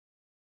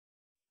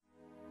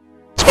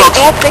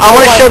I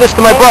want to show this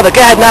to my brother.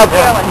 Go ahead now.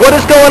 What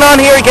is going on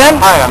here again?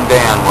 Hi, I'm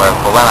Dan with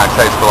Lennox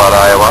High School out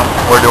of Iowa.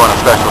 We're doing a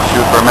special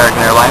shoot for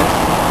American Airlines.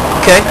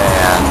 Okay.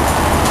 And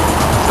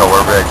so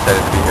we're very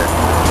excited to be here.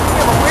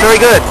 Very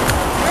good.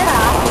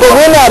 But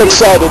we're not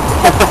excited.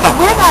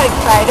 We're not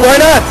excited. Why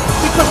not?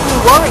 Because we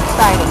were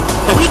excited.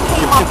 We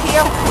came up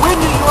here. We're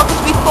New Yorkers.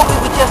 We thought we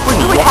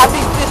would have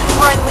this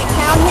friendly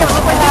town here.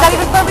 Look, they're not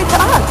even friendly to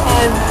us.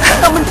 And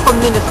someone from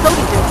Minnesota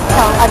just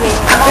come. I mean,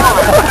 come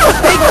on.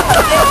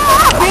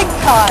 Big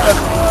time.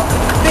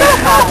 Big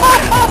time.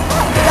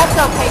 That's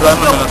okay. So I'm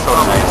a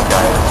Minnesota nice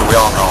guy, so we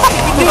all know.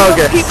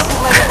 Okay. People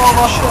who live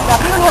all over.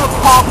 We don't have a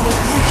problem with